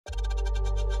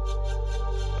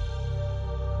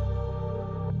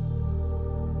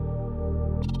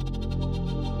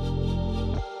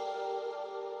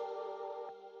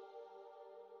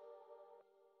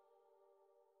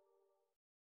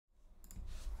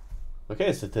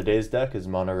Okay, so today's deck is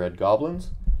Mono Red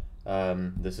Goblins.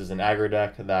 This is an aggro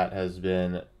deck that has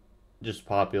been just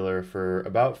popular for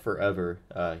about forever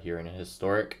here in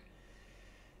Historic.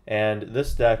 And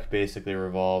this deck basically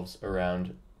revolves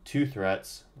around two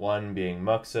threats, one being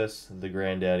Muxus, the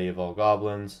granddaddy of all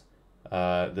goblins.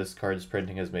 This card's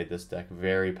printing has made this deck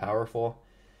very powerful.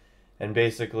 And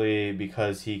basically,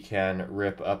 because he can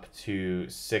rip up to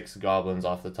 6 goblins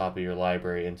off the top of your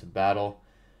library into battle,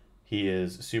 he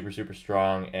is super, super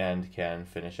strong and can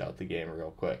finish out the game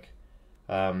real quick.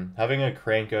 Having a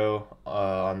Cranko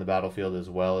on the battlefield as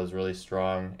well is really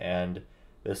strong, and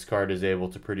this card is able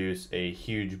to produce a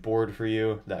huge board for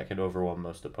you that can overwhelm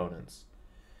most opponents.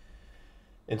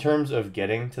 In terms of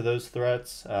getting to those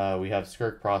threats, we have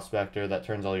Skirk Prospector that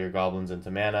turns all your goblins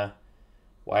into mana,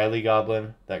 Wily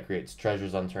Goblin that creates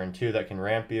treasures on turn 2 that can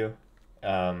ramp you,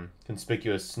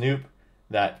 Conspicuous Snoop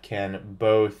that can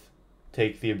both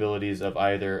take the abilities of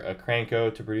either a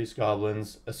Cranko to produce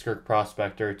goblins, a Skirk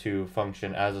Prospector to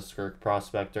function as a Skirk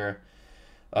Prospector,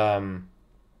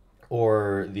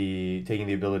 or taking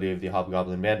the ability of the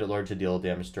Hobgoblin Bandit Lord to deal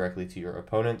damage directly to your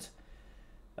opponent.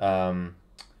 Yeah,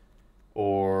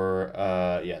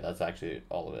 that's actually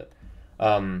all of it.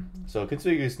 So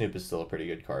Conspicuous Snoop is still a pretty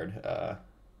good card,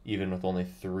 even with only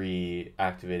 3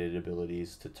 activated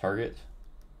abilities to target.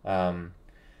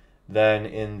 Then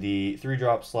in the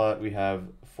 3-drop slot, we have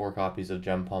 4 copies of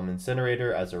Gem Palm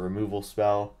Incinerator as a removal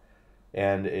spell,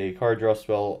 and a card draw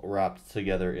spell wrapped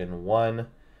together in 1.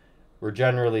 We're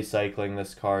generally cycling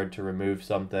this card to remove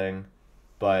something,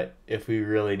 but if we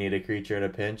really need a creature in a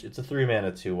pinch, it's a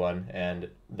 3-mana 2/1, and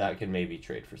that can maybe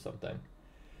trade for something.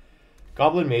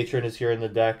 Goblin Matron is here in the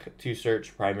deck to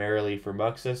search primarily for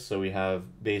Muxus, so we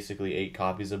have basically 8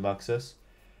 copies of Muxus.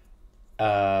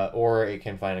 Or it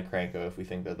can find a Cranko if we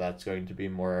think that that's going to be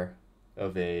more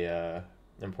of a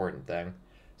important thing.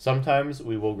 Sometimes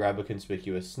we will grab a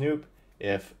Conspicuous Snoop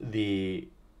if the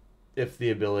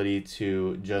ability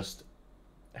to just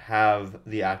have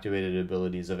the activated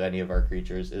abilities of any of our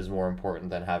creatures is more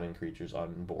important than having creatures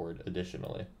on board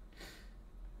additionally.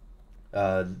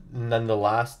 And then the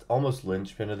last, almost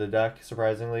linchpin of the deck,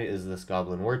 surprisingly, is this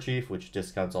Goblin Warchief, which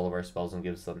discounts all of our spells and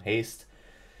gives them haste.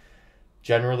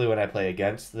 Generally, when I play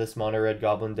against this Mono Red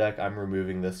Goblin deck, I'm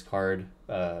removing this card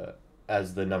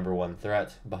as the number 1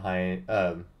 threat behind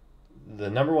the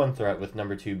number 1 threat, with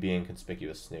number 2 being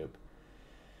Conspicuous Snoop.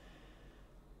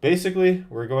 Basically,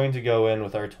 we're going to go in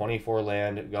with our 24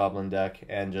 land Goblin deck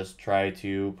and just try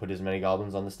to put as many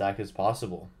goblins on the stack as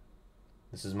possible.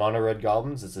 This is Mono Red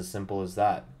Goblins. It's as simple as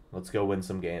that. Let's go win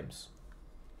some games.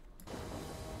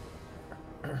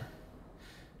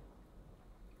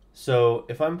 So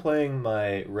if I'm playing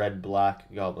my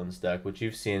red-black Goblins deck, which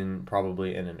you've seen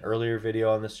probably in an earlier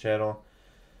video on this channel,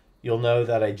 you'll know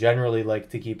that I generally like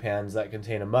to keep hands that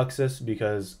contain a Muxus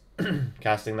because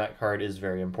casting that card is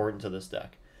very important to this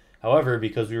deck. However,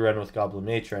 because we run with Goblin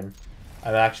Matron,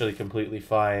 I'm actually completely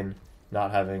fine not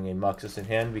having a Muxus in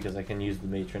hand because I can use the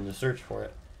Matron to search for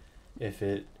it if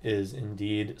it is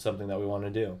indeed something that we want to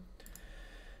do.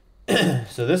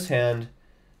 So this hand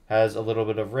has a little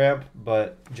bit of ramp,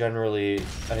 but generally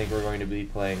I think we're going to be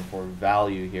playing for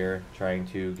value here, trying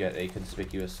to get a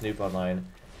Conspicuous Snoop online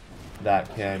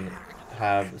that can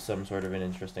have some sort of an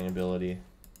interesting ability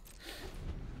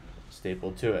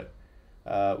stapled to it.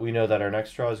 We know that our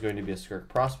next draw is going to be a Skirk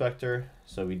Prospector,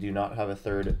 so we do not have a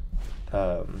 3rd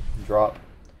drop.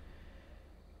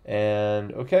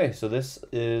 And okay, so this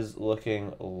is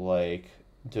looking like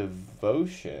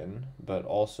Devotion, but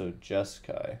also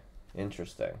Jeskai.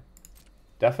 Interesting.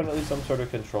 Definitely some sort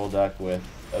of control deck with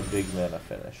a big mana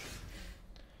finish.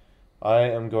 I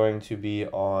am going to be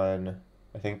on,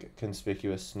 I think,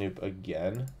 Conspicuous Snoop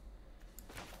again.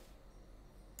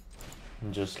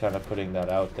 I'm just kind of putting that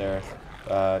out there.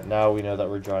 Now we know that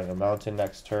we're drawing a mountain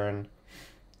next turn.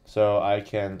 So I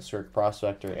can Skirk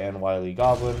Prospector and Wily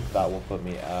Goblin. That will put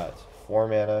me at 4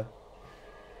 mana.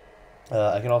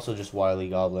 I can also just Wily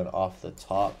Goblin off the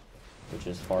top, which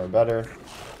is far better.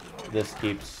 This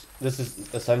is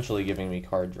essentially giving me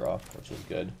card draw, which is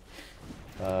good.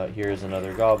 Here's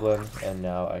another Goblin, and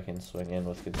now I can swing in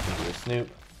with Conspicuous Snoop.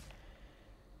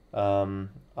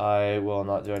 I will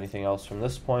not do anything else from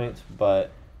this point,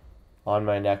 but on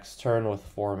my next turn with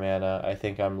 4 mana, I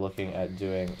think I'm looking at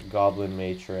doing Goblin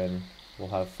Matron. We'll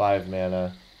have 5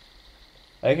 mana.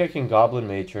 I think I can Goblin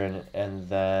Matron and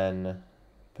then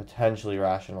potentially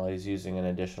rationalize using an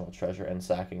additional treasure and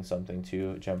sacking something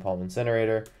to Gem Palm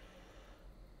Incinerator.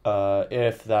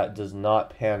 If that does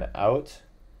not pan out.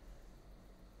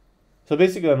 So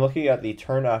basically I'm looking at the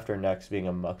turn after next being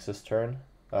a Muxus turn.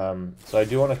 So I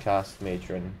do want to cast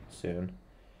Matron soon.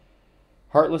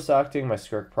 Heartless acting my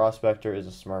Skirk Prospector is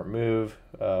a smart move.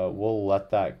 We'll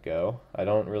let that go. I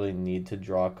don't really need to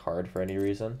draw a card for any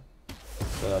reason,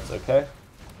 so that's okay.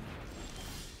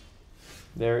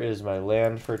 There is my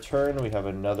land for turn. We have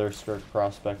another Skirk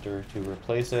Prospector to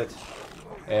replace it.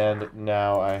 And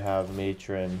now I have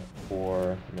Matron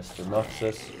for Mr.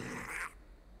 Muxus.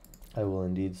 I will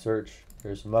indeed search.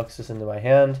 There's Muxus into my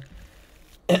hand.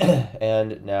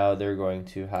 And now they're going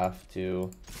to have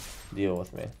to deal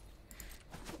with me.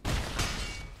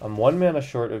 I'm 1 mana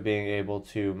short of being able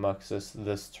to Muxus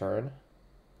this turn.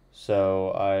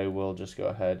 So I will just go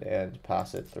ahead and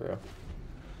pass it through.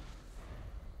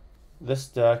 This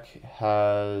deck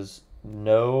has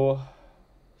no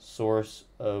source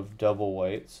of double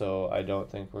white, so I don't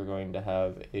think we're going to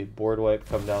have a board wipe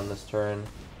come down this turn.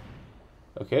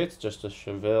 Okay, it's just a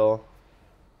Cheville.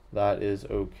 That is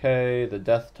okay. The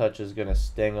Death Touch is going to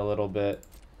sting a little bit,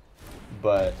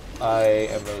 but I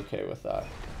am okay with that.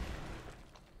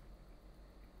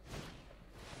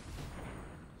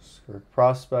 Skirk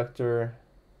Prospector.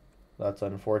 That's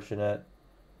unfortunate.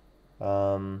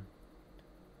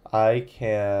 I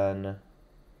can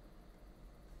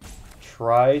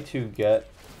try to get...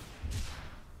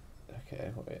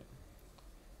 Okay, wait.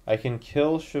 I can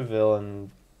kill Cheville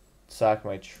and sack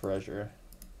my treasure.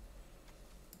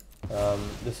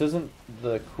 This isn't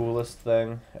the coolest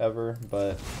thing ever,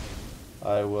 but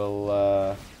I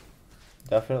will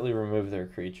definitely remove their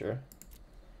creature.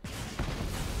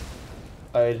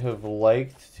 I'd have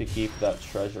liked to keep that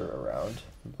treasure around,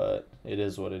 but it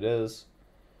is what it is.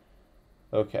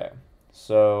 Okay,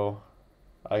 so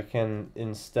I can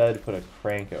instead put a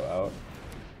Cranko out.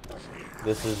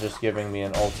 This is just giving me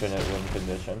an alternate win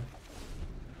condition.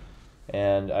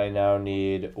 And I now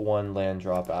need 1 land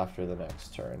drop after the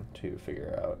next turn to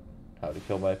figure out how to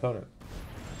kill my opponent.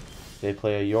 They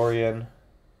play a Yorion,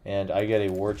 and I get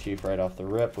a War Chief right off the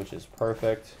rip, which is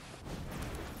perfect.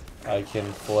 I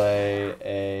can play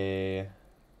a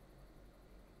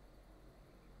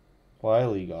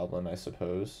Wily Goblin, I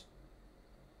suppose.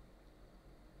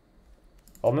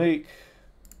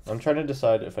 I'm trying to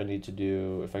decide if I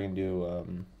can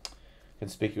do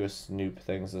conspicuous snoop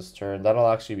things this turn. That'll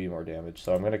actually be more damage,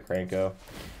 so I'm going to Cranko.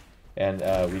 And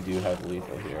we do have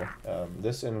lethal here.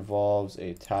 This involves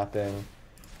a tapping,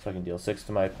 so I can deal 6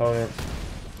 to my opponent,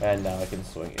 and now I can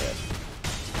swing in.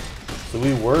 So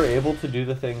we were able to do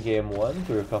the thing game 1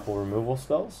 through a couple removal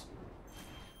spells.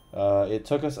 It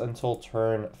took us until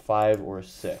turn 5 or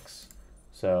 6.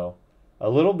 So a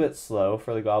little bit slow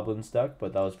for the Goblins deck,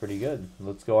 but that was pretty good.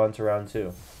 Let's go on to round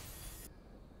 2.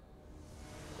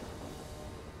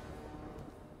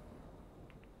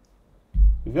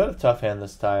 We've got a tough hand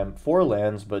this time. 4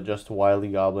 lands, but just Wily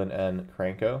Goblin and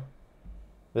Cranko.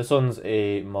 This one's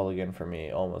a mulligan for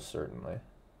me, almost certainly.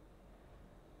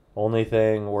 Only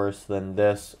thing worse than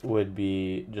this would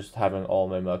be just having all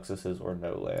my Muxuses or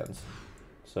no lands.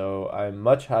 So I'm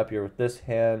much happier with this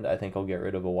hand. I think I'll get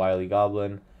rid of a Wily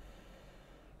Goblin.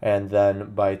 And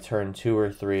then by turn 2 or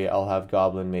 3, I'll have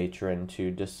Goblin Matron to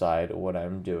decide what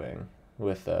I'm doing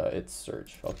with its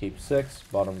search. I'll keep 6,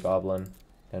 bottom Goblin,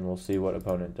 and we'll see what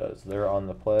opponent does. They're on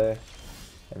the play,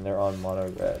 and they're on mono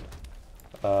red.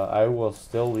 I will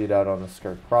still lead out on the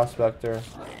Skirk Prospector.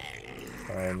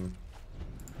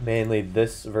 Mainly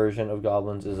this version of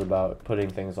Goblins is about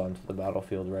putting things onto the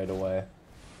battlefield right away.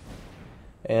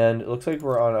 And it looks like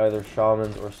we're on either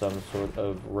Shamans or some sort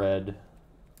of red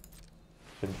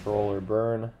control or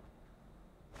burn.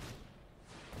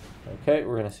 Okay,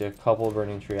 we're going to see a couple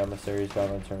Burning Tree Emissaries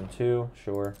down on turn 2,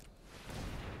 sure.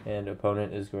 And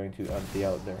opponent is going to empty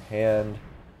out their hand.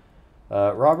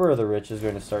 Robber of the Rich is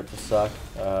going to start to suck.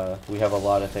 We have a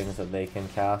lot of things that they can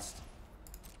cast.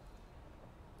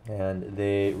 And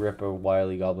they rip a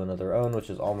Wily Goblin of their own,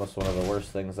 which is almost one of the worst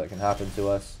things that can happen to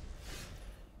us.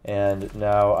 And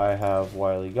now I have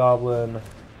Wily Goblin.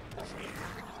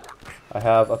 I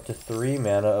have up to 3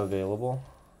 mana available,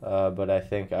 but I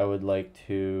think I would like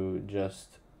to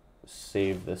just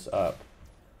save this up.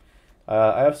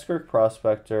 I have Skirk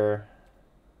Prospector.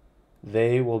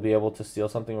 They will be able to steal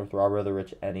something with Robber of the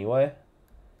Rich anyway.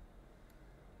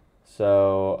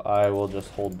 So I will just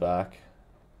hold back.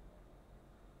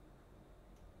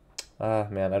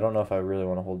 Man, I don't know if I really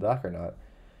want to hold back or not.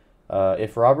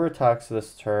 If Robber attacks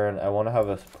this turn, I want to have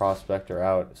a Prospector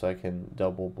out so I can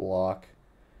double block.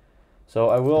 So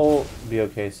I will be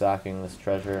okay sacking this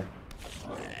treasure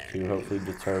to hopefully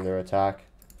deter their attack.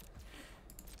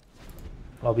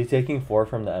 I'll be taking 4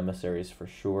 from the emissaries for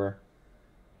sure.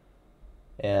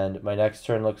 And my next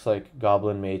turn looks like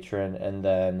Goblin Matron and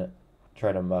then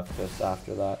try to muck this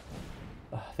after that.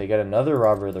 They get another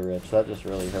Robber of the Rich. That just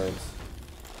really hurts.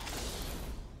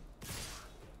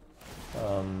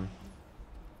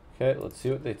 Okay, let's see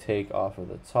what they take off of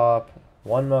the top.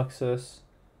 1 Muxus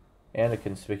and a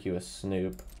Conspicuous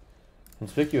Snoop.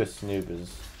 Conspicuous Snoop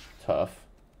is tough.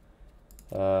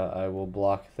 I will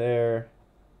block there.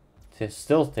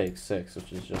 Still takes 6,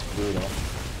 which is just brutal.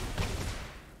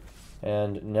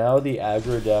 And now the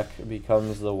aggro deck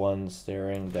becomes the one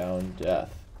staring down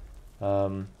death.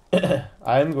 I'm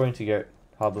going to get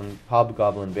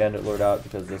Hobgoblin Bandit Lord out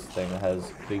because this thing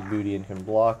has big booty and can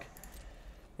block.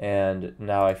 And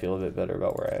now I feel a bit better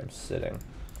about where I am sitting.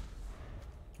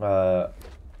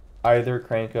 Either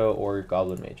Cranko or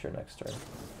Goblin Matron next turn.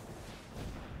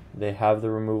 They have the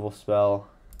removal spell.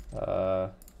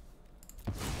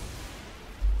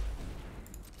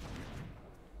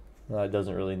 It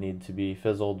doesn't really need to be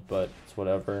fizzled, but it's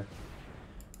whatever.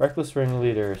 Reckless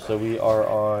Ringleader, so we are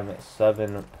on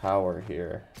 7 power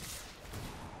here.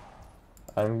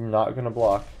 I'm not going to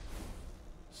block.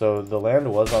 So the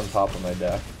land was on top of my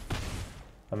deck.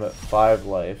 I'm at 5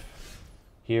 life.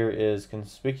 Here is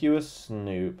Conspicuous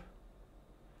Snoop.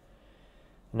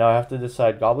 Now I have to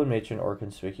decide Goblin Matron or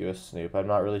Conspicuous Snoop. I'm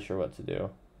not really sure what to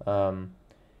do.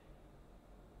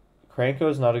 Cranko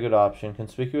is not a good option.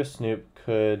 Conspicuous Snoop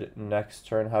could next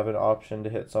turn have an option to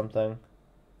hit something.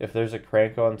 If there's a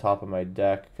Cranko on top of my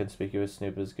deck, Conspicuous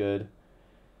Snoop is good.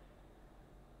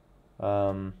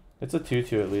 It's a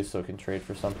 2/2 at least, so it can trade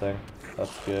for something.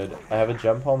 That's good. I have a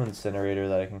Gem Palm Incinerator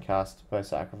that I can cast by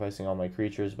sacrificing all my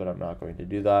creatures, but I'm not going to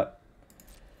do that.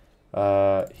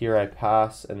 Here I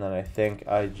pass, and then I think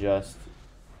I just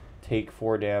take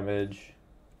 4 damage.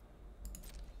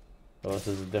 Oh, this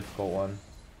is a difficult one.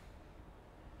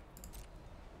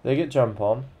 They get Gem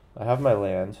Palm. I have my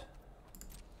land.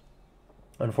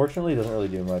 Unfortunately, it doesn't really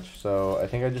do much, so I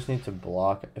think I just need to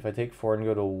block. If I take 4 and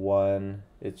go to 1,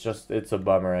 it's a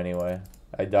bummer anyway.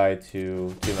 I die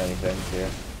to too many things here.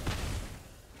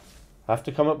 I have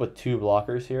to come up with 2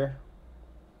 blockers here,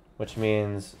 which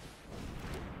means...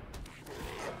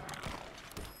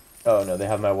 Oh no, they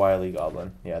have my Wily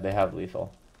Goblin. Yeah, they have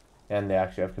lethal. And they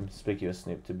actually have Conspicuous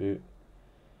Snoop to boot.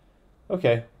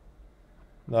 Okay.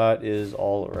 That is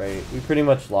alright. We pretty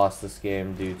much lost this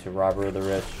game due to Robber of the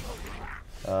Rich.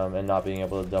 And not being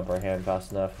able to dump our hand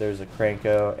fast enough. There's a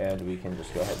Cranko, and we can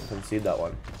just go ahead and concede that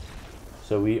one.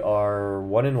 So we are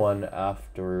 1-1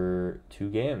 after 2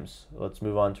 games. Let's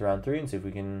move on to round 3 and see if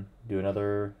we can do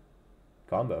another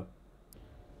combo.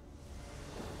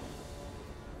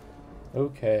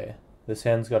 Okay, this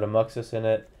hand's got a Muxus in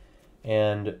it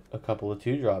and a couple of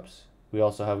 2-drops. We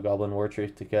also have Goblin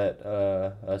Warchief to get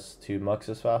us to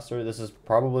Muxus faster. This is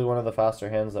probably one of the faster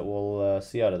hands that we'll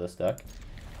see out of this deck.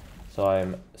 So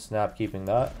I'm snap keeping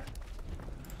that.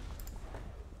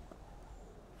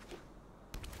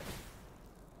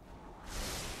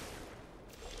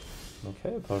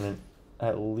 Okay, opponent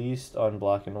at least on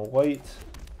black and white.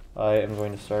 I am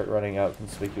going to start running out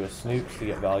Conspicuous Snoops to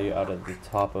get value out of the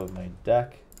top of my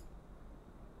deck.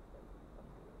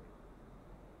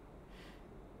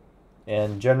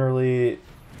 And generally,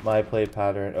 my play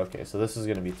pattern... Okay, so this is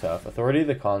going to be tough. Authority of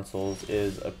the Consuls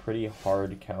is a pretty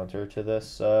hard counter to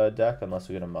this deck, unless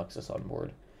we get a Muxus on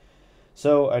board.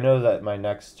 So I know that my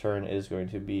next turn is going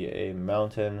to be a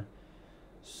Mountain.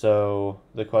 So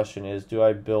the question is, do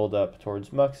I build up towards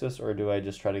Muxus, or do I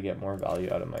just try to get more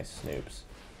value out of my Snoops?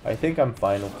 I think I'm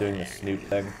fine with doing the Snoop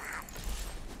thing.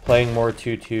 Playing more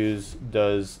 2/2s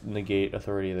does negate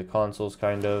Authority of the Consuls,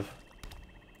 kind of.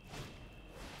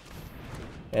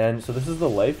 And so this is the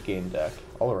life gain deck.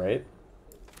 Alright.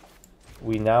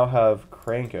 We now have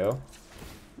Cranko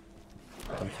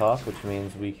on top, which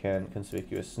means we can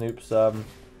Conspicuous Snoop some.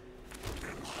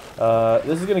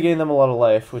 This is going to gain them a lot of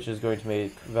life, which is going to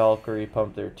make Valkyrie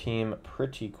pump their team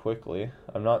pretty quickly.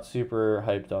 I'm not super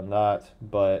hyped on that,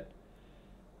 but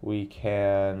we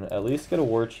can at least get a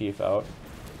War Chief out.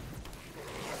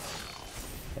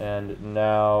 And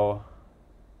now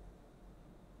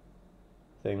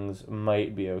things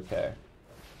might be okay.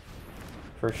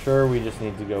 For sure, we just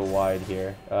need to go wide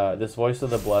here. This Voice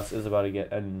of the Blessed is about to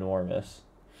get enormous.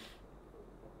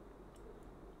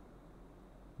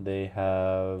 They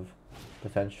have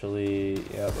potentially,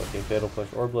 yeah, okay, Fatal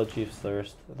Push or Blood Chief's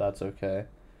Thirst. That's okay.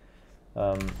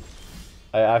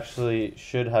 I actually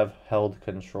should have held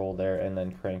control there and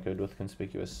then Crankoed with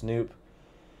Conspicuous Snoop.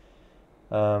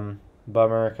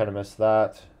 Bummer, kind of missed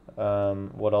that.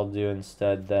 What I'll do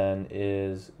instead then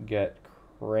is get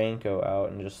Cranko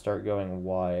out and just start going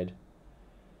wide.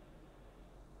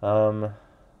 They're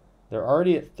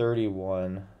already at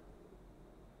 31.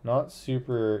 Not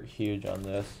super huge on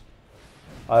this.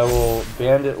 I will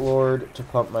Bandit Lord to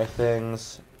pump my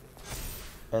things,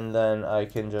 and then I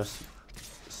can just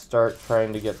start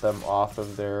trying to get them off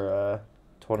of their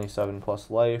 27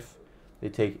 plus life. They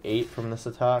take 8 from this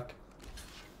attack.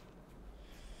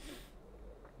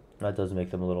 That does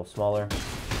make them a little smaller.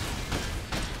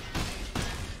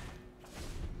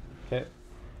 Okay.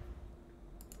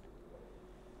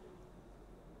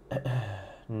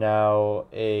 Now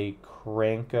a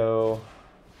Cranko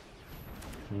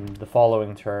the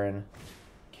following turn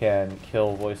can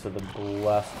kill Voice of the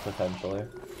Blessed potentially.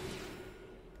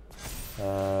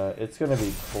 It's gonna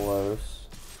be close.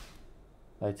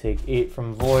 I take 8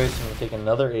 from Voice and I take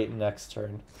another 8 next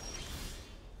turn.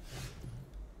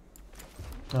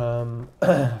 4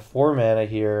 mana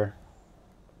here.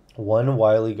 1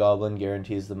 Wily Goblin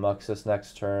guarantees the Muxus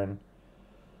next turn.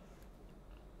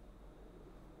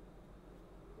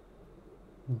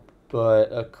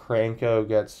 But a Cranko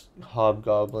gets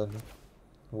Hobgoblin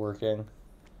working.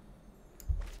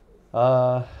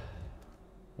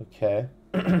 Okay.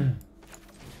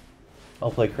 I'll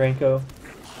play Cranko.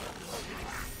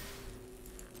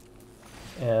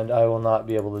 And I will not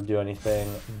be able to do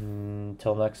anything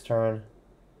until next turn.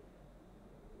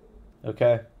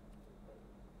 Okay.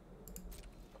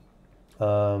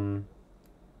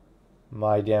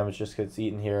 My damage just gets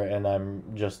eaten here, and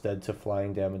I'm just dead to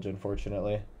flying damage,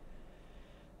 unfortunately.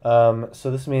 So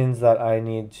this means that I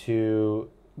need to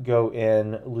go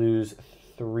in, lose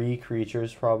 3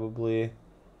 creatures probably,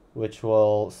 which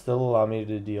will still allow me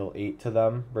to deal 8 to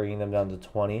them, bringing them down to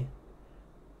 20.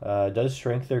 Does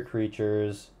shrink their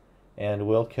creatures, and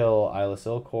will kill Eyeless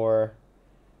Ilkor.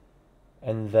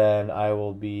 And then I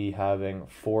will be having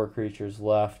 4 creatures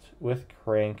left with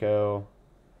Cranko.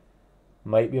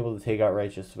 Might be able to take out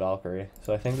Righteous Valkyrie.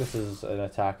 So I think this is an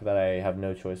attack that I have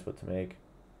no choice but to make.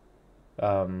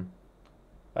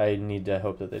 I need to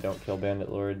hope that they don't kill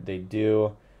Bandit Lord. They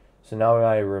do. So now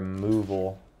my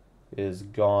removal is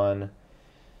gone.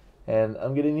 And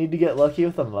I'm going to need to get lucky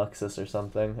with a Muxus or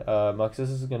something. Muxus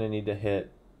is going to need to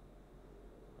hit.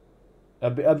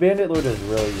 A Bandit Lord is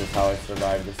really just how I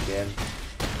survive this game.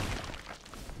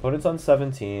 Opponent's on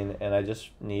 17, and I just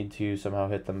need to somehow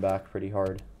hit them back pretty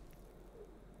hard.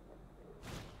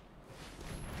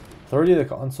 Authority of the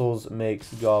Consuls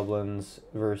makes Goblins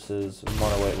versus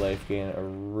Mono White Life Gain a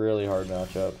really hard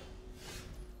matchup.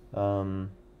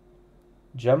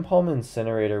 Gem Palm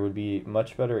Incinerator would be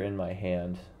much better in my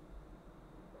hand.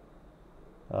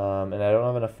 And I don't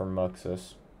have enough for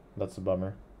Muxus. That's a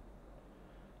bummer.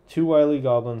 2 Wily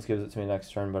Goblins gives it to me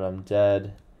next turn, but I'm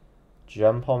dead.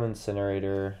 Gem Palm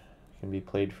Incinerator can be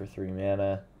played for 3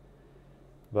 mana.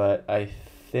 But I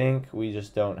think we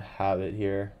just don't have it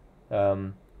here.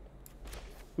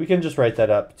 We can just write that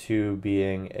up to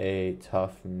being a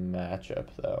tough matchup,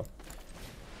 though.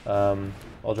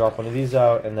 I'll drop one of these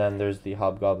out, and then there's the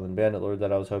Hobgoblin Bandit Lord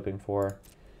that I was hoping for.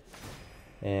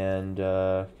 And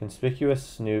Conspicuous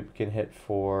Snoop can hit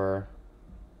for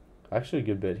actually a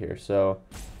good bit here. So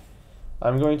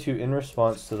I'm going to, in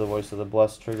response to the Voice of the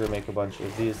Blessed trigger, make a bunch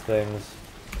of these things.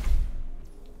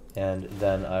 And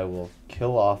then I will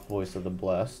kill off Voice of the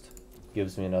Blessed.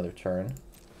 Gives me another turn.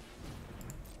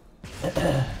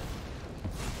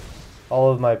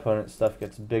 All of my opponent's stuff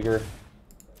gets bigger.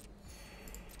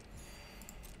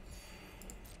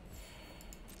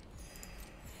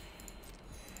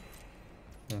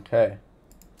 Okay.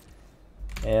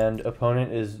 And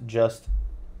opponent is just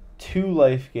 2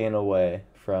 life gain away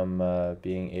from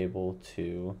being able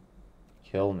to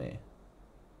kill me.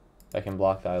 I can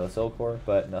block the Eyeless Ilkor,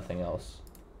 but nothing else.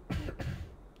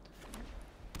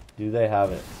 Do they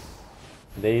have it?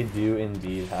 They do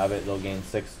indeed have it. They'll gain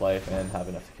 6 life and have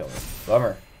enough to kill me.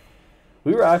 Bummer.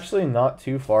 We were actually not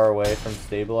too far away from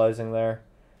stabilizing there.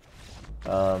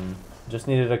 Just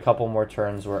needed a couple more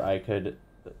turns where I could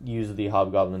use the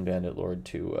Hobgoblin Bandit Lord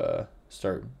to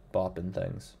start bopping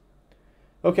things.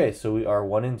 Okay, so we are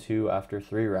 1-2 after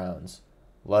 3 rounds.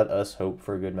 Let us hope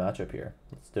for a good matchup here.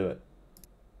 Let's do it.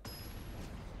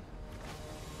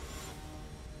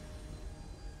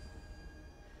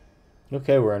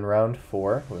 Okay, we're in round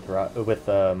 4 with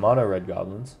mono red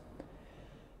goblins.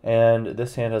 And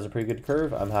this hand has a pretty good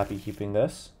curve. I'm happy keeping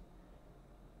this.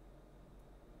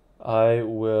 I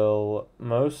will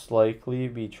most likely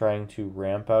be trying to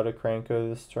ramp out a Cranko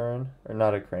this turn. Or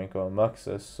not a Cranko, a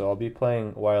Muxus. So I'll be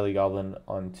playing Wily Goblin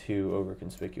on 2 over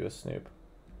Conspicuous Snoop.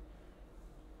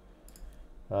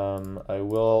 I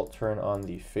will turn on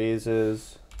the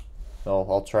phases. Oh,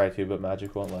 I'll try to, but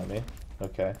Magic won't let me.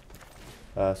 Okay.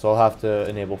 So I'll have to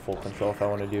enable full control if I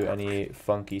want to do any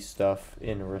funky stuff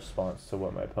in response to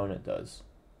what my opponent does.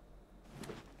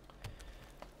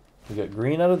 We got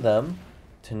green out of them.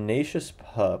 Tenacious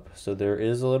Pup. So there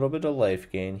is a little bit of life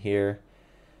gain here.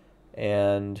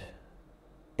 And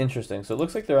Interesting. So it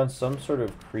looks like they're on some sort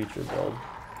of creature build.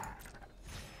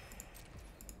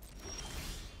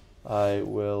 I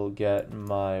will get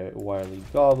my Wily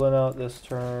Goblin out this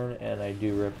turn, and I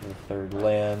do rip the third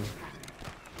land.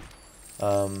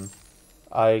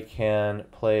 I can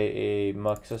play a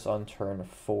Muxus on turn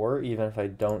 4, even if I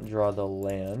don't draw the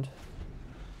land.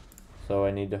 So I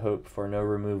need to hope for no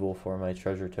removal for my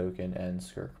treasure token and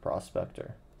Skirk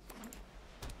Prospector.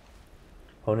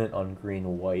 Opponent on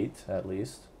green-white, at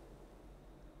least.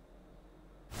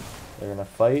 They're gonna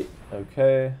fight.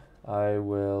 Okay. I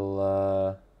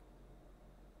will,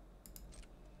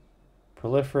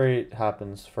 proliferate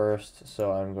happens first,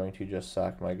 so I'm going to just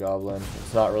sack my goblin.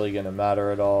 It's not really going to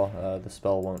matter at all. The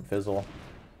spell won't fizzle.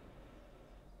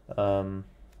 Yeah,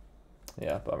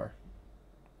 bummer.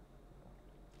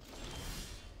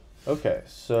 Okay,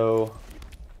 so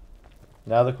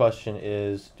now the question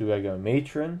is, do I go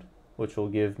Matron, which will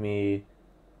give me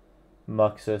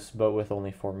Muxus, but with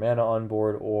only 4 mana on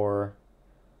board, or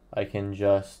I can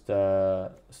just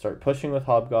start pushing with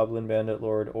Hobgoblin Bandit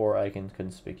Lord, or I can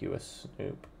Conspicuous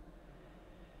Snoop.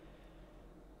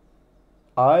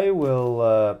 I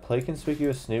will play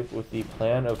Conspicuous Snoop with the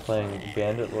plan of playing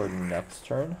Bandit Lord next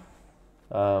turn.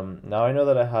 Now I know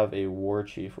that I have a War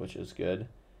Chief, which is good.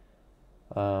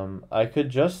 I could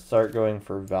just start going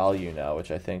for value now,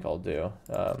 which I think I'll do.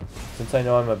 Since I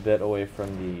know I'm a bit away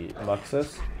from the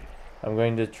Muxus, I'm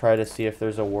going to try to see if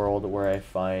there's a world where I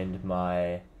find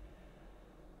my...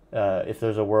 if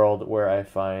there's a world where I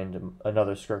find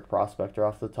another Skirk Prospector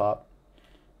off the top.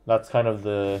 That's kind of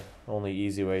the only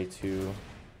easy way to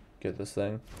get this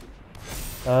thing.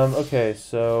 Okay,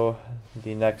 so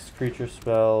the next creature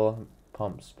spell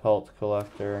pumps Pelt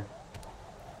Collector.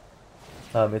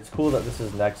 It's cool that this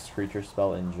is next creature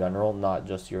spell in general, not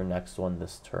just your next one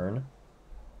this turn.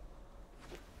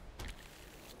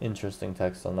 Interesting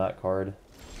text on that card.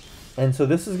 And so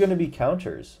this is going to be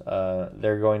counters.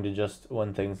 They're going to just,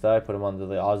 when things die, put them onto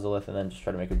the Ozolith and then just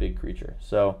try to make a big creature.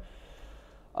 So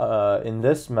in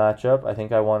this matchup, I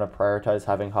think I want to prioritize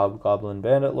having Hobgoblin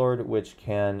Bandit Lord, which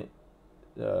can,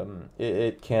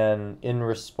 it can, in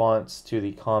response to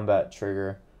the combat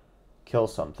trigger, kill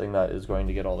something that is going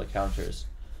to get all the counters.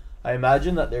 I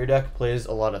imagine that their deck plays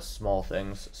a lot of small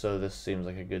things, so this seems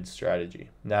like a good strategy.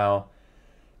 Now,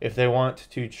 if they want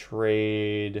to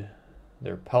trade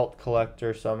their Pelt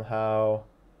Collector somehow,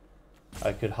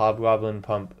 I could Hobgoblin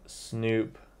pump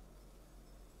Snoop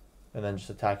and then just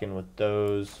attack in with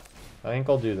those. I think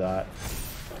I'll do that.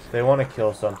 If they want to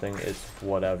kill something, it's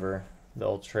whatever.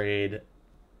 They'll trade.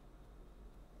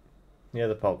 Yeah,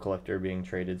 the Pelt Collector being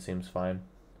traded seems fine.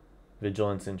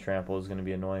 Vigilance and Trample is going to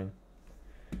be annoying.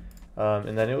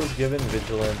 And then it was given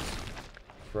Vigilance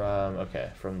from,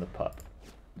 okay, from the pup.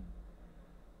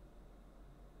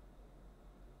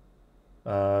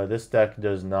 This deck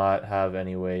does not have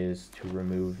any ways to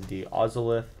remove the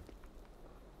Ozolith.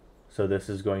 So this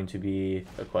is going to be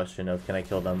a question of, can I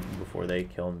kill them before they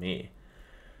kill me?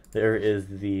 There is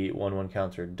the 1/1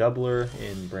 counter doubler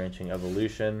in Branching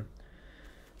Evolution.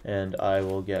 And I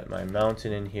will get my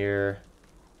mountain in here.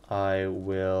 I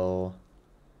will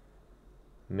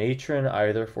Matron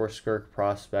either for Skirk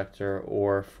Prospector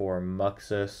or for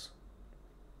Muxus.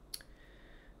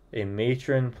 A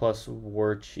Matron plus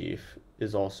War Chief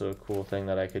is also a cool thing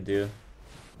that I could do.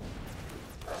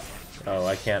 Oh,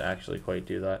 I can't actually quite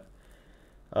do that.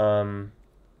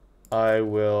 I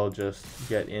will just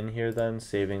get in here then,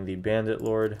 saving the Bandit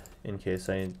Lord in case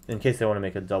they want to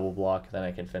make a double block, then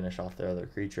I can finish off their other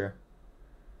creature.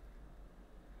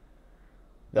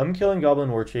 Them killing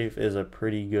Goblin War Chief is a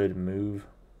pretty good move,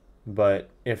 but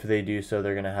if they do so,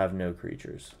 they're going to have no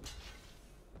creatures.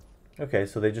 Okay,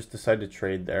 so they just decide to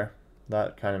trade there.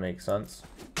 That kind of makes sense.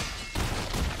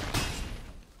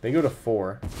 They go to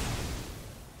 4.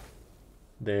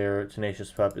 Their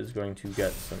Tenacious Pup is going to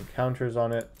get some counters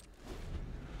on it.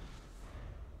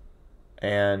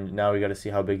 And now we got to see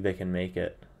how big they can make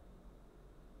it.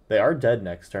 They are dead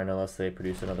next turn unless they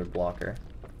produce another blocker.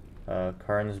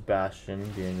 Karn's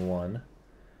Bastion being 1.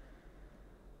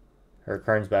 Or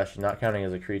Karn's Bastion not counting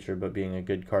as a creature, but being a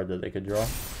good card that they could draw.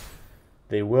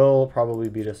 They will probably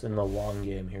beat us in the long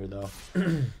game here, though.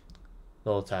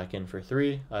 They'll attack in for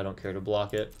 3. I don't care to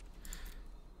block it.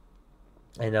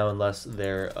 And now, unless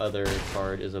their other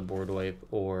card is a board wipe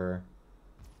or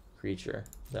creature,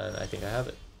 then I think I have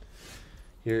it.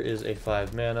 Here is a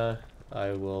 5 mana.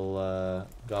 I will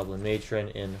Goblin Matron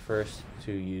in first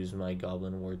to use my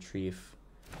Goblin War Chief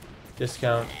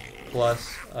discount.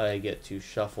 Plus, I get to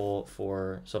shuffle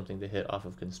for something to hit off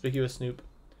of Conspicuous Snoop.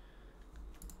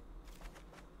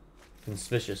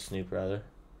 Conspicuous Snoop, rather.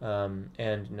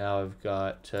 And now I've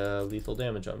got lethal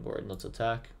damage on board. Let's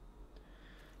attack.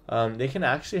 They can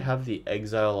actually have the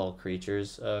exile all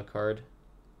creatures card,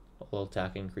 all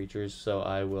attacking creatures, so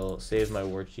I will save my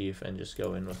war chief and just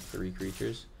go in with 3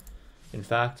 creatures. In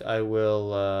fact, I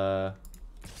will,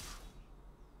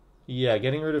 yeah,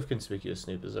 getting rid of Conspicuous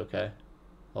Snoop is okay.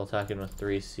 I'll attack in with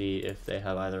 3, see if they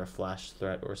have either a flash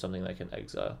threat or something that can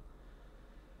exile.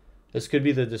 This could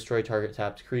be the destroy target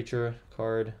tapped creature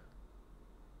card.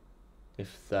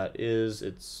 If that is,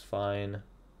 it's fine.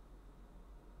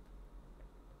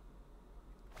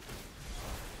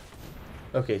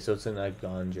 Okay, so it's an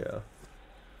Aggro.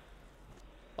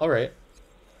 Alright.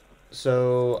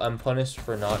 So I'm punished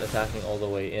for not attacking all the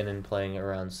way in and playing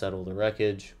around Settle the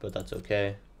Wreckage, but that's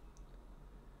okay.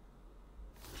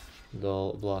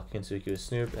 They'll block Conspicuous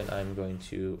Snoop, and I'm going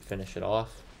to finish it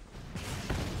off.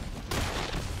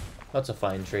 That's a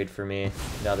fine trade for me.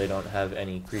 Now they don't have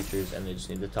any creatures, and they just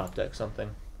need to top deck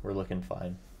something. We're looking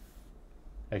fine.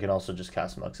 I can also just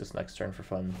cast Muxus next turn for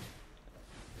fun.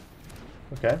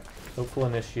 Okay. Hopeful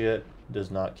Initiate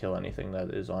does not kill anything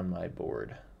that is on my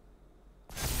board.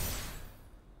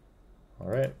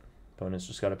 Alright. Opponent's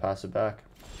just got to pass it back.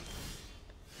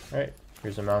 Alright.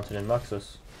 Here's a Mountain and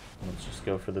Muxus. Let's just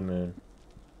go for the moon.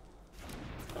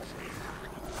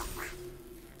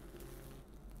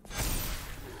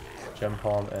 Gem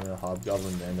Palm and a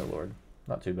Hobgoblin Bandit-Lord.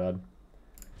 Not too bad.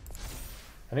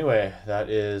 Anyway, that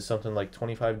is something like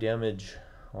 25 damage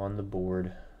on the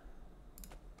board.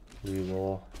 We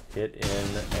will hit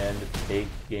in and take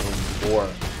game 4.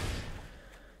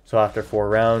 So after 4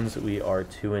 rounds, we are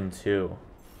 2-2.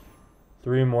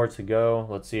 3 more to go.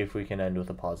 Let's see if we can end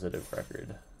with a positive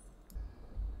record.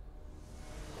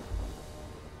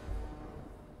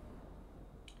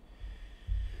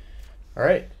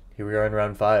 Alright, here we are in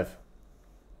round 5.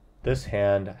 This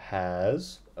hand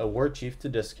has a War Chief to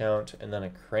discount and then a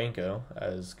Kranko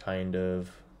as kind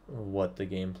of what the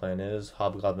game plan is.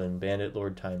 Hobgoblin Bandit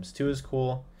Lord ×2 is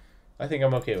cool. I think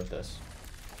I'm okay with this.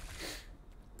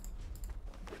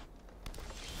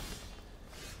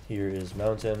 Here is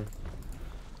Mountain.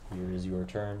 Here is your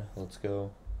turn. Let's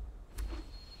go.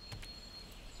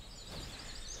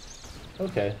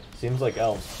 Okay, seems like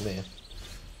elves to me.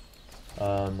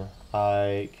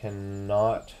 I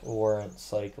cannot warrant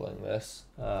cycling this.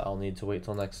 I'll need to wait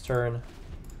till next turn,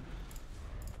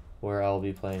 where I'll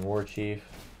be playing War Chief.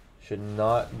 Should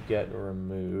not get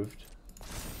removed.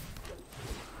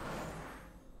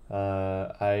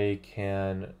 I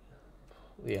can...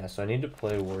 Yeah, so I need to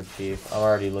play War Chief. I'm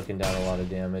already looking down a lot of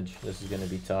damage. This is going to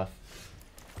be tough.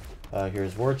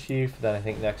 Here's War Chief. Then I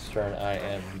think next turn I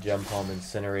am Gem Palm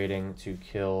Incinerating to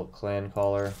kill Clan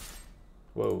Caller.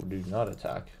 Whoa, do not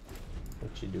attack.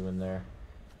 What you doing there?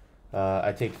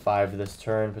 I take 5 this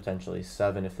turn, potentially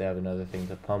 7 if they have another thing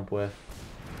to pump with.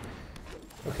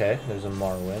 Okay, there's a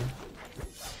Marwyn.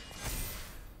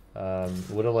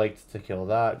 Would have liked to kill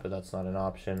that, but that's not an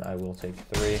option. I will take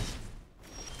 3.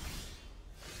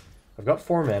 I've got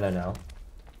 4 mana now.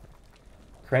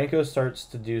 Kranko starts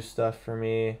to do stuff for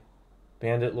me.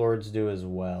 Bandit Lords do as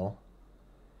well.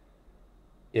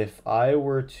 If I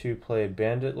were to play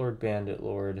Bandit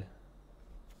Lord,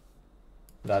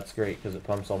 that's great because it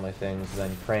pumps all my things.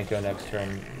 Then Kranko next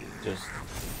turn just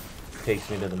takes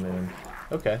me to the moon.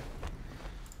 Okay.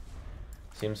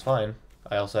 Seems fine.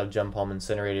 I also have Gem Palm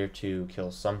Incinerator to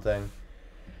kill something.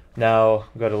 Now,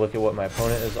 I've got to look at what my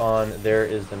opponent is on. There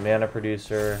is the Mana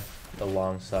Producer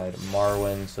alongside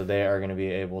Marwyn, so they are going to be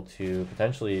able to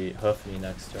potentially hoof me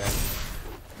next turn.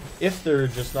 If they're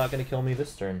just not going to kill me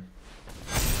this turn.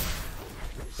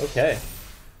 Okay.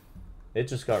 It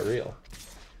just got real.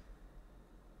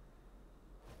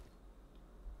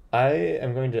 I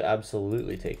am going to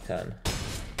absolutely take 10.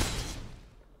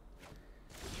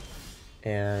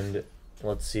 And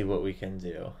let's see what we can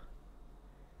do.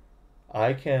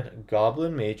 I can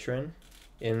Goblin Matron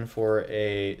in for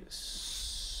a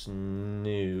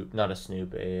Snoop, not a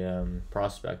Snoop, a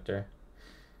Prospector.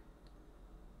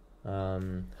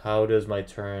 How does my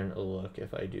turn look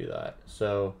if I do that?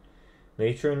 So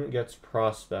Matron gets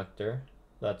Prospector.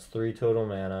 That's 3 total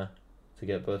mana to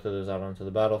get both of those out onto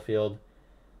the battlefield.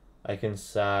 I can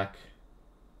sack...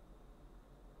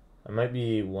 I might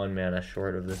be 1 mana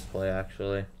short of this play,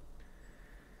 actually.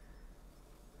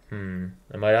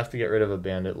 I might have to get rid of a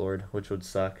Bandit Lord, which would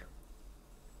suck.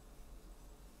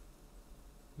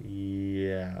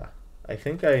 Yeah. I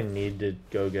think I need to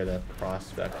go get a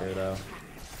Prospector, though.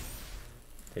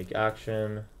 Take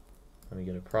action. Let me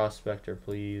get a Prospector,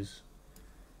 please.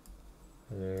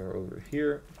 They're over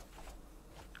here.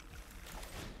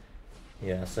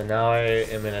 Yeah, so now I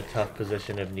am in a tough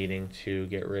position of needing to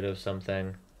get rid of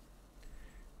something.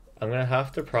 I'm going to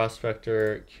have to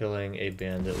Prospector killing a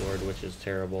Bandit Lord, which is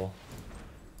terrible.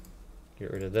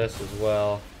 Get rid of this as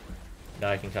well. Now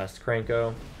I can cast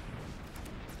Krenko.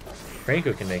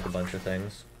 Krenko can make a bunch of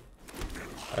things.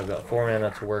 I've got 4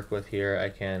 mana to work with here. I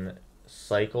can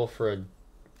cycle for an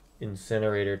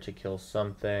Incinerator to kill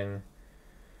something.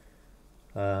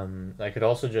 I could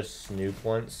also just snoop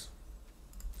once.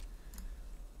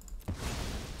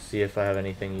 See if I have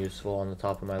anything useful on the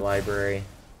top of my library.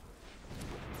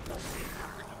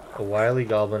 A Wily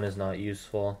Goblin is not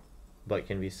useful, but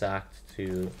can be sacked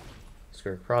to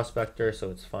Skirk Prospector,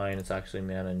 so it's fine. It's actually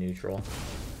mana neutral.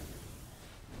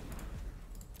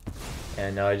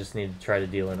 And now I just need to try to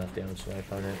deal enough damage to my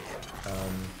opponent.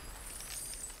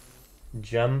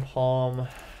 Gem Palm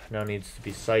now needs to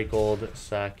be cycled,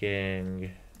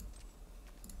 sacking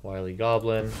Wily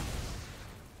Goblin.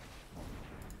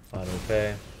 Auto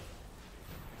pay.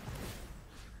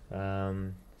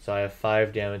 So I have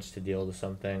 5 damage to deal to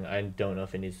something. I don't know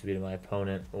if it needs to be to my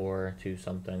opponent or to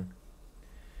something.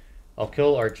 I'll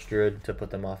kill Archdruid to put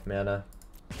them off mana.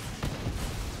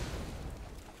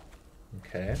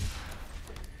 Okay.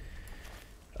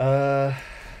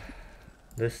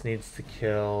 This needs to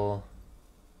kill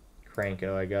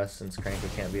Krenko, I guess, since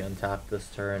Krenko can't be untapped this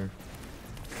turn.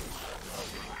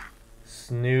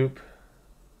 Snoop,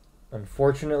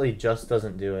 unfortunately, just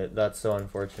doesn't do it. That's so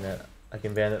unfortunate. I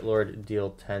can Bandit Lord deal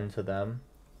 10 to them.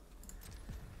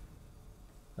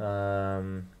 I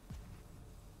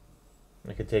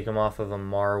could take them off of a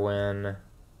Marwyn.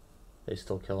 They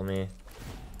still kill me.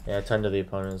 Yeah, 10 to the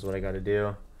opponent is what I gotta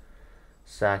do.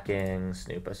 Sacking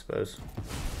Snoop, I suppose.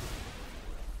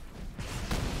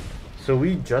 So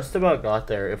we just about got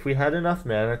there. If we had enough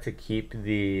mana to keep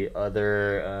the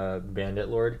other Bandit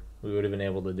Lord, we would have been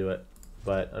able to do it.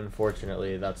 But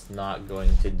unfortunately, that's not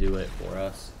going to do it for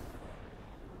us.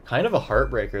 Kind of a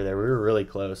heartbreaker there. We were really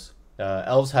close.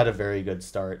 Elves had a very good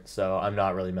start, so I'm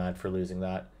not really mad for losing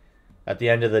that. At the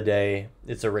end of the day,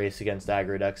 it's a race against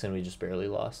aggro decks, and we just barely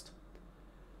lost.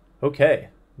 Okay,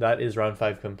 that is round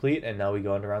 5 complete, and now we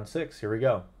go into round 6. Here we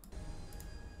go.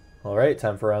 Alright,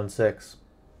 time for round 6.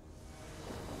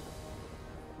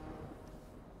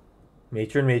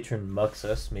 Matron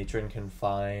Muxus. Matron can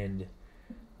find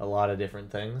a lot of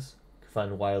different things. It could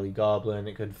find Wily Goblin,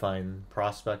 it could find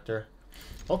Prospector.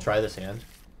 I'll try this hand.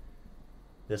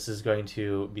 This is going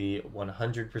to be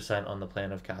 100% on the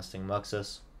plan of casting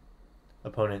Muxus.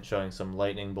 Opponent showing some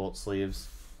Lightning Bolt sleeves.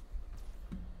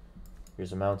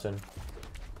 Here's a mountain.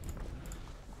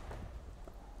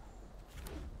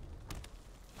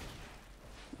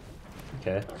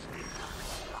 Okay.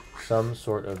 Some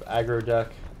sort of aggro deck.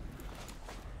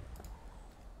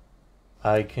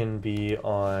 I can be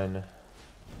on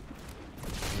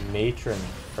Matron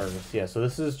first. Yeah, so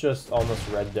this is just almost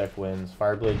red deck wins.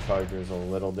 Fireblade Charger is a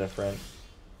little different.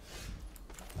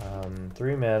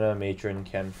 3 mana, Matron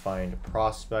can find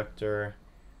Prospector.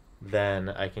 Then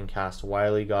I can cast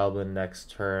Wily Goblin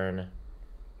next turn.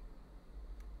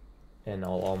 And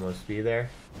I'll almost be there.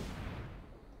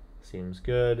 Seems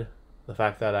good. The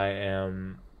fact that I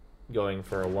am going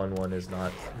for a 1/1 is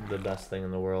not the best thing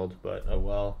in the world, but oh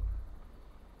well.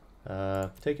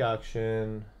 Take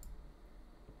action.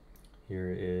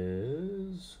 Here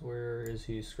is... where is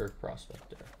he? Skirk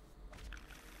Prospector.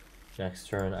 Next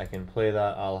turn I can play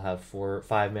that. I'll have 5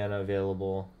 mana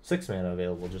available. 6 mana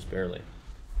available, just barely.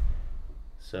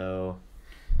 So,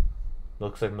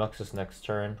 looks like Muxus next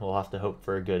turn. We'll have to hope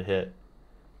for a good hit.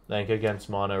 I think against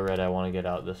mono red I want to get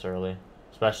out this early.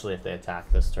 Especially if they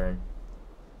attack this turn.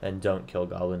 And don't kill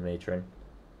Goblin Matron.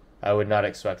 I would not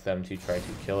expect them to try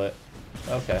to kill it.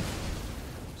 Okay.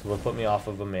 So they'll put me off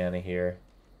of a mana here.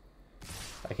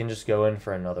 I can just go in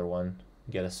for another one.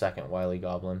 Get a second Wily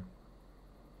Goblin.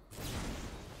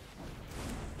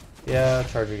 Yeah,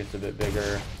 Charger gets a bit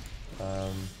bigger.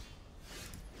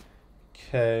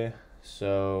 Okay,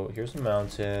 so here's a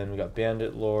mountain. We got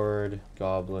Bandit Lord,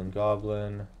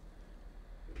 Goblin.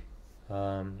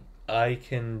 I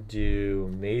can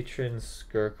do Matron,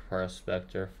 Skirk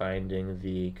Prospector, finding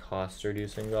the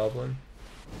cost-reducing Goblin.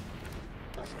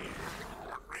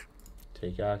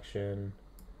 Take action.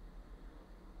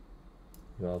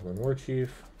 Goblin Warchief.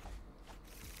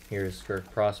 Here's Skirk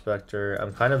Prospector.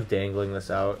 I'm kind of dangling this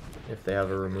out if they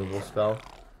have a removal spell.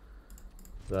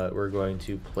 But we're going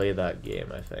to play that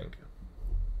game, I think.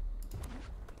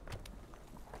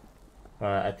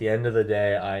 At the end of the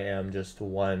day, I am just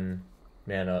 1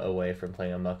 mana away from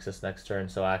playing a Muxus next turn,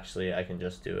 so actually I can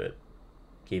just do it,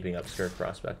 keeping up Skirk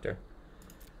Prospector.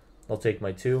 I'll take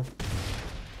my 2.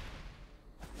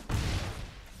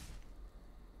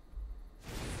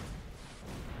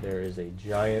 There is a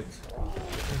giant.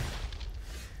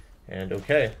 And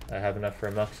okay, I have enough for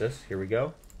a Muxus. Here we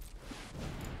go.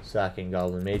 Sacking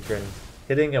Goblin Matron.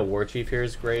 Hitting a War Chief here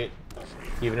is great.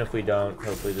 Even if we don't,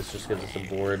 hopefully this just gives us a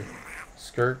board.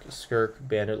 Skirk, Skirk,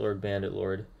 Bandit Lord, Bandit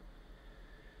Lord.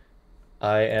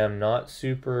 I am not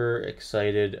super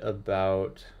excited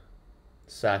about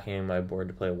sacking my board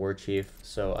to play a War Chief,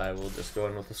 so I will just go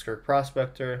in with the Skirk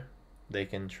Prospector. They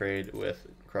can trade with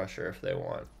Crusher if they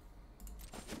want.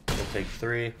 We'll take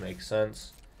 3, makes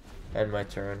sense. End my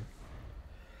turn.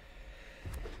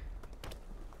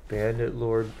 Bandit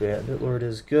Lord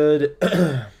is good.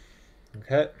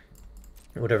 Okay.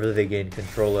 Whatever they gain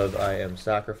control of, I am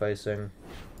sacrificing.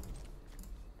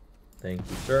 Thank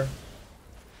you, sir.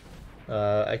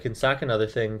 I can sack another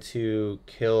thing to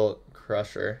kill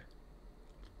Crusher.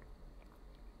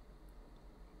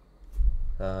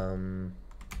 Let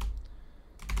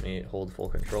me hold full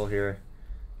control here.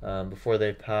 Before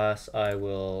they pass, I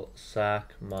will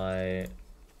sack my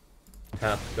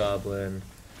tapped Goblin.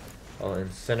 I'll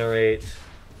incinerate.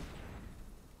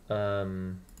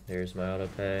 There's my auto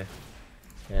pay.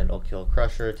 And I'll kill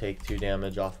Crusher, take 2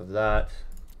 damage off of that.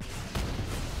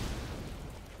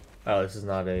 Oh, this is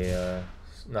not a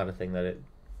thing that it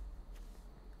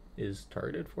is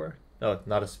targeted for. Oh,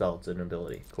 not a spell, it's an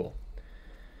ability. Cool.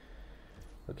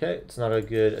 Okay, it's not a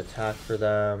good attack for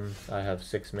them. I have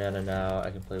 6 mana now. I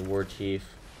can play War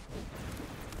Chief.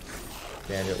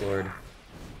 Bandit Lord.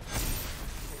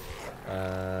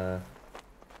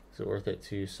 Is it worth it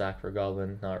to sack for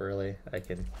Goblin? Not really. I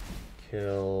can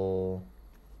kill...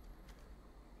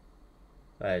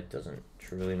 It doesn't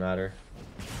truly matter.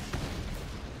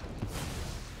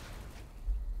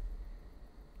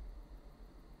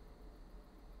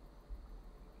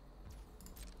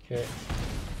 Okay.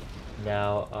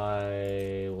 Now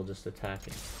I will just attack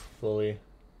it fully.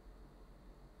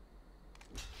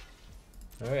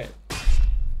 Alright.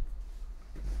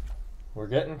 We're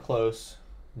getting close.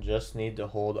 Just need to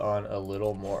hold on a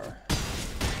little more.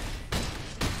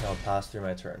 I'll pass through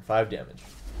my turn. 5 damage.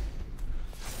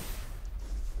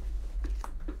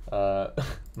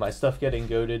 My stuff getting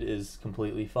goaded is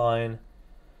completely fine.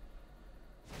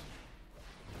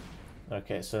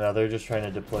 Okay, so now they're just trying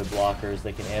to deploy blockers.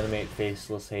 They can animate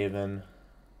Faceless Haven.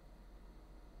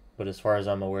 But as far as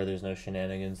I'm aware, there's no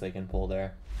shenanigans they can pull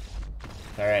there.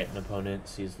 Alright, an opponent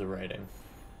sees the writing.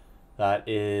 That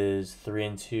is 3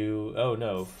 and 2. Oh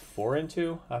no, 4 and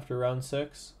 2 after round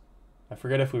 6. I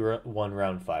forget if we won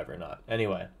round 5 or not.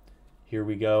 Anyway, here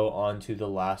we go on to the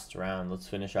last round. Let's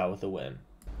finish out with a win.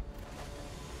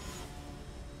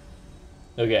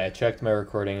 Okay, I checked my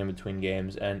recording in between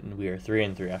games, and we are 3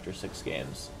 and 3 after 6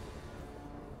 games.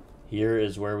 Here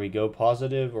is where we go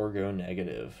positive or go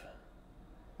negative.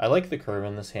 I like the curve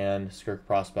in this hand. Skirk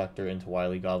Prospector into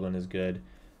Wily Goblin is good.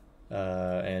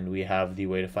 And we have the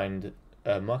way to find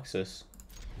Muxus.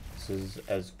 This is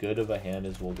as good of a hand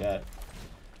as we'll get.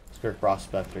 Skirk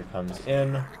Prospector comes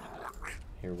in.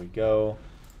 Here we go.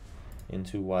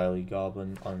 Into Wily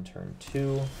Goblin on turn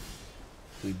 2.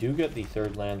 We do get the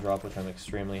 3rd land drop, which I'm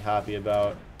extremely happy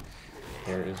about.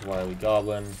 Here is Wily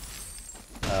Goblin.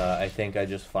 I think I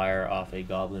just fire off a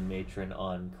Goblin Matron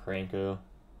on Cranko.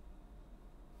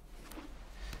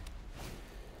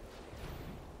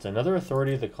 It's another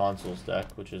Authority of the Consoles deck,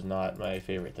 which is not my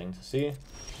favorite thing to see.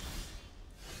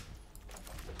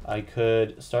 I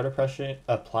could start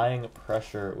applying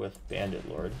pressure with Bandit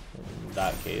Lord in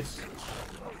that case.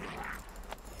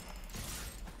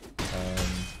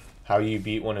 How you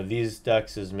beat one of these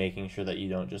decks is making sure that you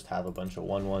don't just have a bunch of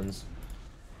 1/1s.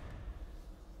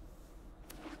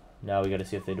 Now we got to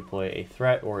see if they deploy a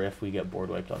threat or if we get board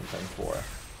wiped on turn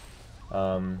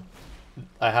 4.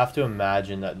 I have to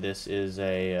imagine that this is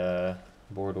a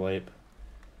board wipe,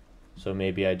 so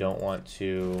maybe I don't want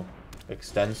to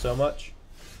extend so much.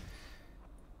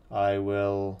 I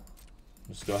will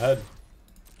just go ahead,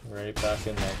 right back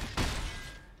in there.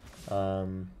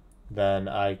 Then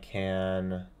I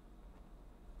can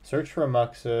search for a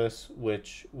Muxus,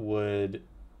 which would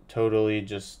totally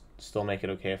just still make it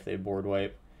okay if they board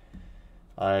wipe.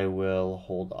 I will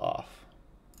hold off.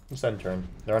 Just end turn.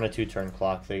 They're on a 2-turn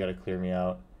clock. They got to clear me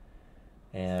out.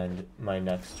 And my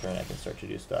next turn I can start to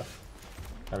do stuff.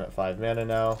 I'm at 5 mana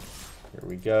now. Here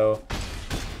we go.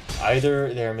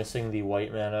 Either they're missing the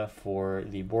white mana for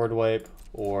the board wipe,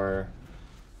 or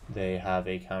they have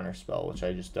a counter spell, which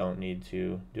I just don't need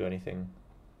to do anything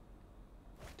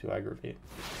to aggravate.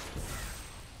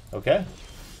 Okay.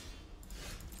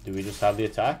 Do we just have the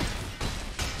attack?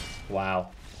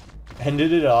 Wow.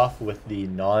 Ended it off with the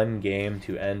non-game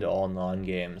to end all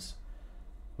non-games.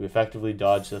 We effectively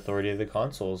dodged the Authority of the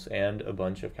Consoles and a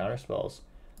bunch of counterspells.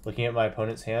 Looking at my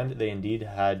opponent's hand, they indeed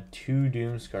had 2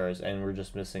 Doomskars and were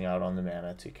just missing out on the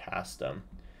mana to cast them.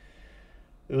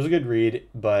 It was a good read,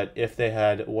 but if they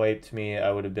had wiped me,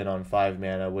 I would have been on 5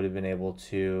 mana, would have been able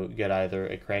to get either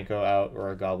a Kranko out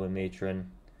or a Goblin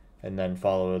Matron, and then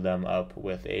follow them up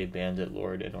with a Bandit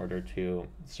Lord in order to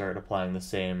start applying the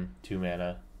same 2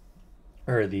 mana,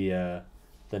 or the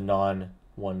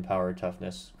non-1 power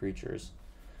toughness creatures.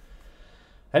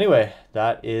 Anyway,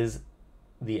 that is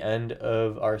the end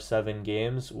of our 7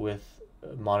 games with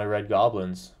mono red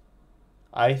goblins.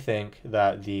 I think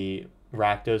that the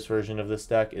Rakdos version of this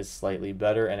deck is slightly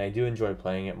better, and I do enjoy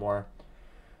playing it more.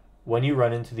 When you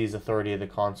run into these Authority of the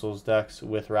Consuls decks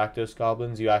with Rakdos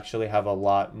goblins, you actually have a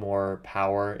lot more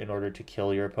power in order to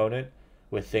kill your opponent,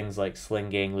 with things like Sling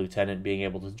Gang Lieutenant being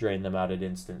able to drain them out at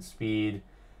instant speed,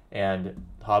 and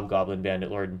Hobgoblin Bandit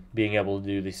Lord being able to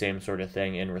do the same sort of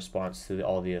thing in response to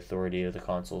all the Authority of the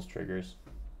Consuls triggers.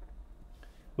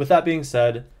 With that being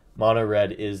said, mono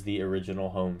red is the original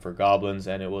home for goblins,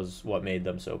 and it was what made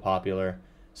them so popular.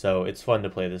 So it's fun to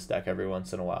play this deck every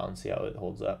once in a while and see how it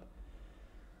holds up.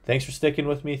 Thanks for sticking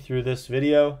with me through this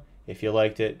video. If you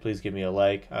liked it, please give me a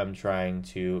like. I'm trying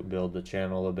to build the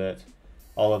channel a bit.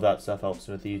 All of that stuff helps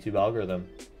with the YouTube algorithm.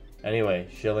 Anyway,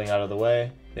 shilling out of the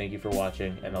way, thank you for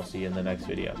watching, and I'll see you in the next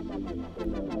video.